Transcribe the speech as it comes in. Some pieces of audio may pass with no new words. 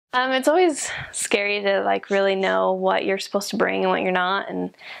It's always scary to like really know what you're supposed to bring and what you're not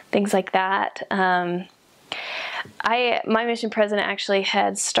and things like that. My mission president actually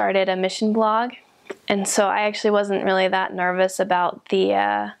had started a mission blog, and so I actually wasn't really that nervous about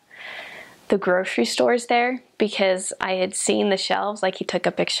the grocery stores there, because I had seen the shelves. Like, he took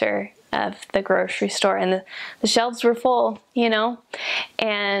a picture of the grocery store and the shelves were full, you know?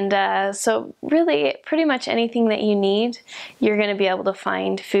 And so really pretty much anything that you need, you're gonna be able to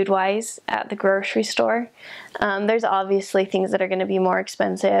find food-wise at the grocery store. There's obviously things that are gonna be more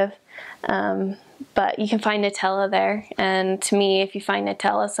expensive, but you can find Nutella there, and to me, if you find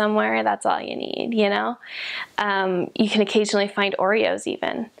Nutella somewhere, that's all you need, you know? You can occasionally find Oreos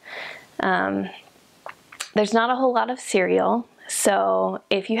even. There's not a whole lot of cereal, so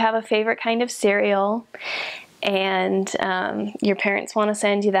if you have a favorite kind of cereal and your parents want to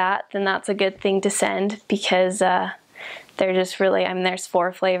send you that, then that's a good thing to send, because they're just really, I mean, there's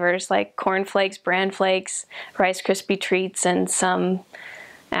 4 flavors, like Corn Flakes, Bran Flakes, Rice Krispie Treats, and some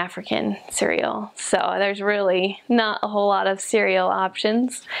African cereal. So there's really not a whole lot of cereal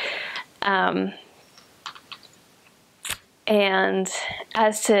options. And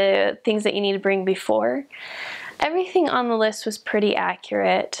as to things that you need to bring before, everything on the list was pretty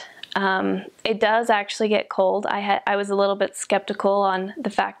accurate. It does actually get cold. I was a little bit skeptical on the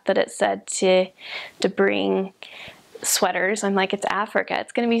fact that it said to bring sweaters. I'm like, it's Africa,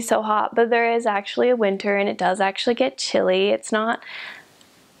 it's gonna be so hot, but there is actually a winter and it does actually get chilly. It's not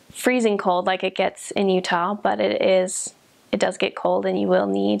freezing cold like it gets in Utah, but it does get cold, and you will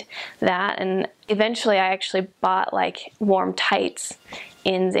need that. And eventually I actually bought like warm tights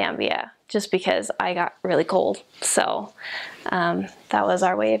in Zambia just because I got really cold. So that was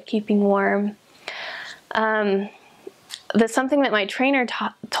our way of keeping warm. Something that my trainer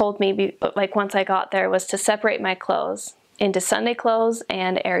told me like once I got there was to separate my clothes into Sunday clothes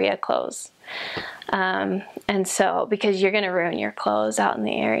and area clothes. And so, because you're gonna ruin your clothes out in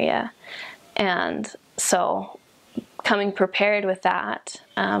the area. And so coming prepared with that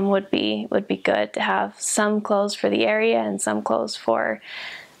would be good, to have some clothes for the area and some clothes for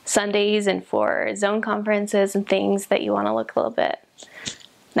Sundays and for zone conferences and things that you want to look a little bit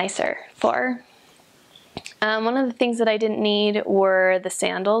nicer for. One of the things that I didn't need were the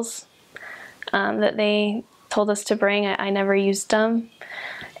sandals that they told us to bring. I never used them.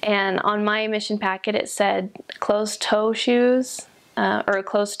 And on my mission packet it said closed-toe shoes or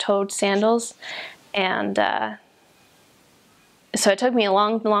closed-toed sandals, and so it took me a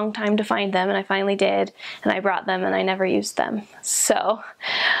long time to find them, and I finally did, and I brought them, and I never used them. So,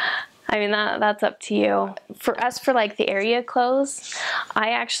 I mean, that's up to you. For like the area clothes, I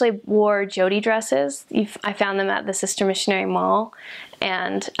actually wore Jody dresses. I found them at the Sister Missionary Mall,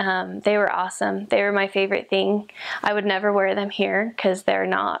 and they were awesome. They were my favorite thing. I would never wear them here because they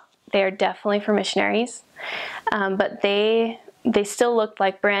are definitely for missionaries, but they still looked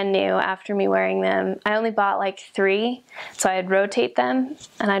like brand new after me wearing them. I only bought like 3, so I'd rotate them,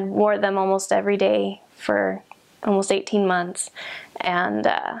 and I'd wore them almost every day for almost 18 months, and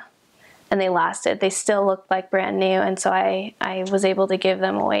they lasted. They still looked like brand new, and so I was able to give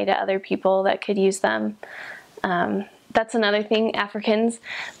them away to other people that could use them. That's another thing, Africans,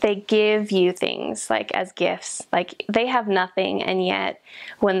 they give you things like as gifts. Like, they have nothing, and yet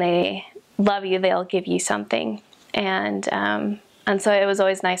when they love you, they'll give you something. And so it was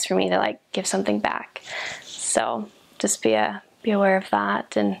always nice for me to like give something back. So just be aware of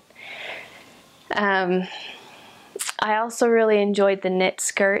that. And I also really enjoyed the knit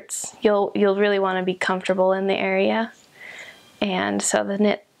skirts. You'll really want to be comfortable in the area, and so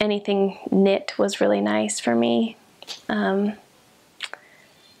anything knit was really nice for me.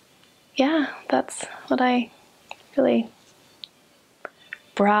 Yeah, that's what I really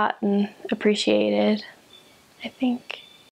brought and appreciated, I think.